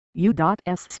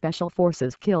U.S. Special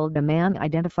Forces killed a man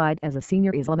identified as a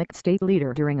senior Islamic State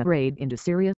leader during a raid into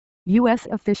Syria, U.S.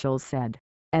 officials said,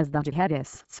 as the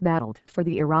jihadists battled for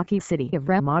the Iraqi city of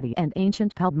Ramadi and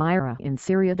ancient Palmyra in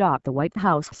Syria. The White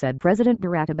House said President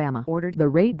Barack Obama ordered the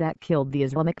raid that killed the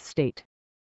Islamic State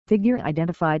figure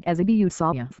identified as Abu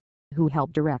Sayyaf, who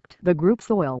helped direct the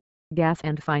group's oil, gas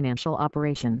and financial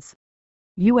operations.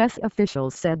 U.S.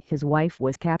 officials said his wife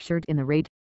was captured in the raid.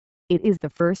 It is the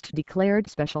first declared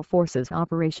Special Forces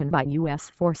operation by U.S.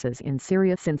 forces in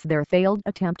Syria since their failed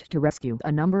attempt to rescue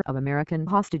a number of American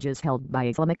hostages held by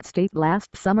Islamic State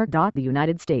last summer. The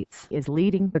United States is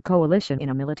leading the coalition in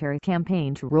a military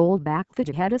campaign to roll back the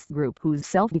jihadist group whose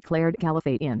self-declared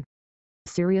caliphate in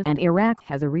Syria and Iraq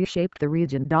has reshaped the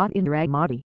region. In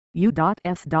Ramadi,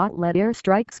 U.S. led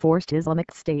airstrikes forced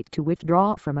Islamic State to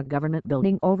withdraw from a government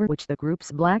building over which the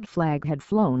group's black flag had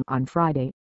flown on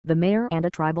Friday. The mayor and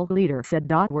a tribal leader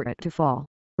said. Were it to fall,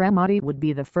 Ramadi would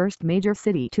be the first major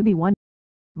city to be won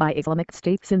by Islamic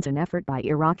State since an effort by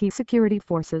Iraqi security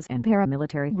forces and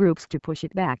paramilitary groups to push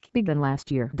it back began last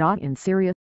year. In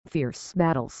Syria, fierce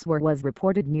battles was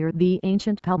reported near the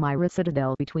ancient Palmyra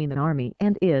citadel between the army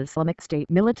and Islamic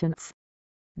State militants.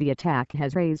 The attack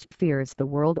has raised fears the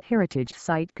World Heritage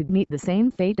Site could meet the same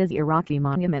fate as Iraqi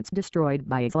monuments destroyed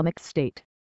by Islamic State.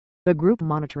 The group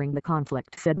monitoring the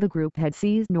conflict said the group had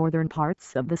seized northern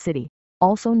parts of the city,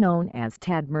 also known as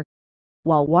Tadmur.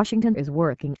 While Washington is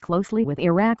working closely with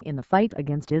Iraq in the fight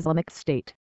against Islamic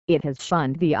State, it has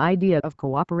shunned the idea of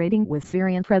cooperating with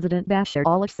Syrian President Bashar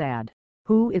al-Assad,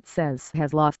 who it says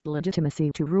has lost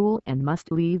legitimacy to rule and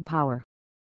must leave power.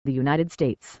 The United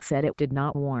States said it did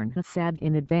not warn Assad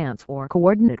in advance or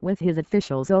coordinate with his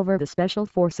officials over the Special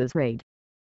Forces raid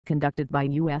conducted by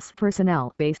U.S.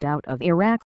 personnel based out of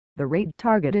Iraq. The raid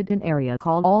targeted an area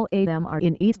called Al-Admar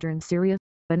in eastern Syria,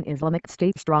 an Islamic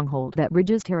State stronghold that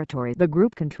bridges territory the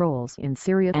group controls in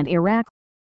Syria and Iraq.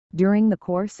 During the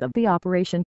course of the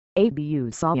operation, Abu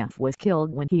Sayyaf was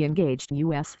killed when he engaged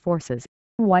U.S. forces,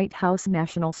 White House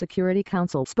National Security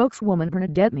Council spokeswoman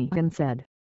Bernadette Meehan said.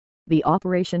 The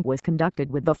operation was conducted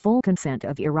with the full consent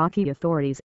of Iraqi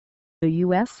authorities. The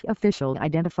U.S. official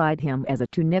identified him as a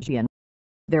Tunisian.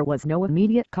 There was no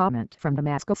immediate comment from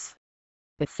Damascus.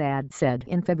 Assad said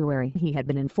in February he had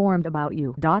been informed about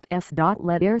U.S.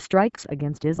 led airstrikes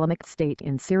against Islamic State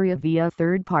in Syria via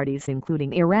third parties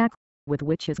including Iraq, with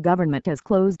which his government has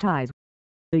close ties.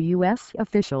 The U.S.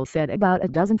 official said about a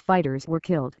dozen fighters were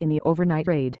killed in the overnight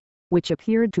raid, which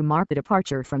appeared to mark a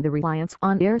departure from the reliance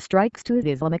on airstrikes to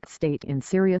the Islamic State in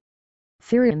Syria.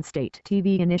 Syrian State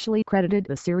TV initially credited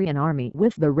the Syrian army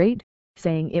with the raid,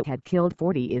 saying it had killed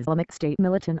 40 Islamic State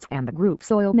militants and the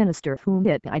group's oil minister whom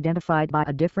it identified by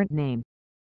a different name.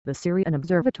 The Syrian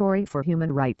Observatory for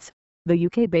Human Rights, the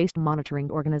UK-based monitoring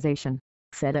organization,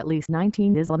 said at least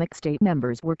 19 Islamic State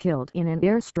members were killed in an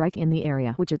airstrike in the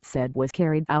area which it said was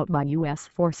carried out by U.S.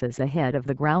 forces ahead of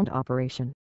the ground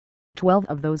operation. 12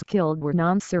 of those killed were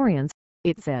non-Syrians,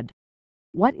 it said.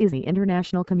 What is the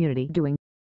international community doing?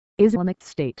 Islamic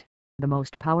State, the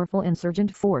most powerful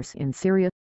insurgent force in Syria,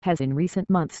 has in recent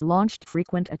months launched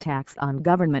frequent attacks on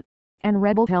government and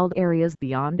rebel-held areas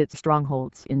beyond its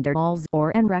strongholds in Deir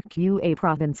al-Zor and Raqqa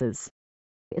provinces.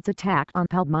 Its attack on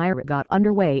Palmyra got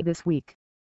underway this week.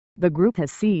 The group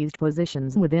has seized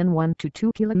positions within 1 to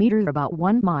 2 kilometers about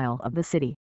 1 mile of the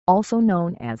city, also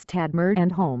known as Tadmur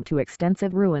and home to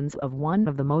extensive ruins of one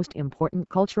of the most important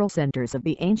cultural centers of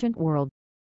the ancient world.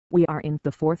 We are in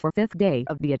the 4th or 5th day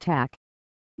of the attack.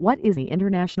 What is the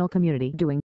international community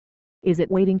doing? Is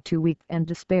it waiting to weak and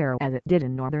despair as it did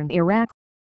in northern Iraq?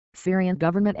 Syrian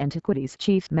government antiquities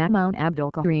chief Mamoun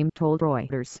Abdul Karim told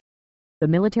Reuters. The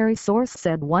military source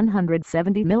said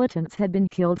 170 militants had been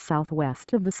killed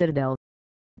southwest of the citadel.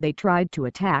 They tried to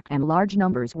attack and large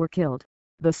numbers were killed,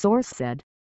 the source said.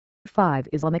 5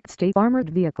 Islamic State armored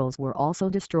vehicles were also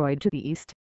destroyed to the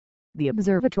east. The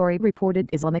observatory reported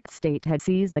Islamic State had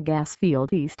seized a gas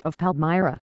field east of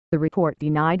Palmyra, the report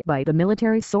denied by the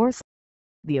military source.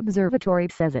 The observatory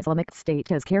says Islamic State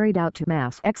has carried out 2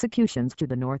 mass executions to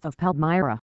the north of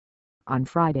Palmyra. On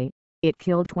Friday, it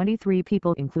killed 23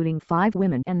 people including 5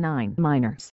 women and 9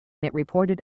 minors, it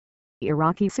reported.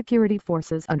 Iraqi security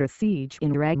forces under siege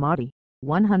in Ramadi,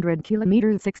 100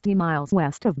 kilometers 60 miles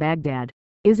west of Baghdad.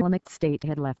 Islamic State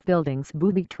had left buildings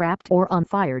booby-trapped or on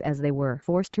fire as they were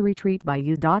forced to retreat by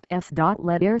U.S.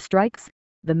 led airstrikes,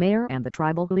 the mayor and the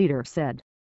tribal leader said.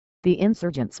 The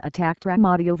insurgents attacked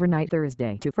Ramadi overnight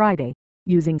Thursday to Friday,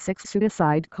 using 6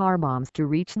 suicide car bombs to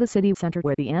reach the city center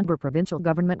where the Anbar provincial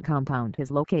government compound is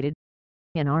located.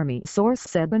 An army source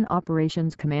said an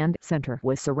operations command center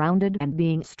was surrounded and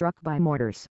being struck by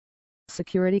mortars.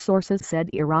 Security sources said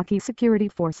Iraqi security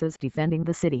forces defending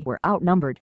the city were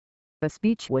outnumbered. A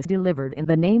speech was delivered in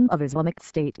the name of Islamic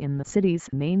State in the city's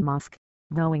main mosque,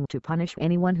 vowing to punish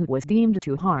anyone who was deemed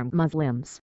to harm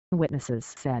Muslims, witnesses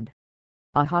said.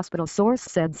 A hospital source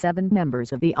said 7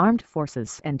 members of the armed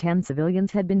forces and 10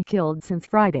 civilians had been killed since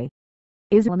Friday.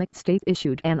 Islamic State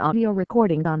issued an audio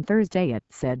recording on Thursday it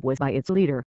said was by its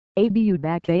leader, Abu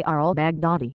Bakr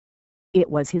al-Baghdadi. It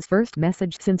was his first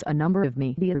message since a number of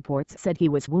media reports said he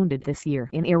was wounded this year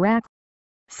in Iraq.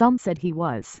 Some said he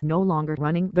was no longer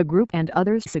running the group and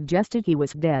others suggested he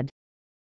was dead.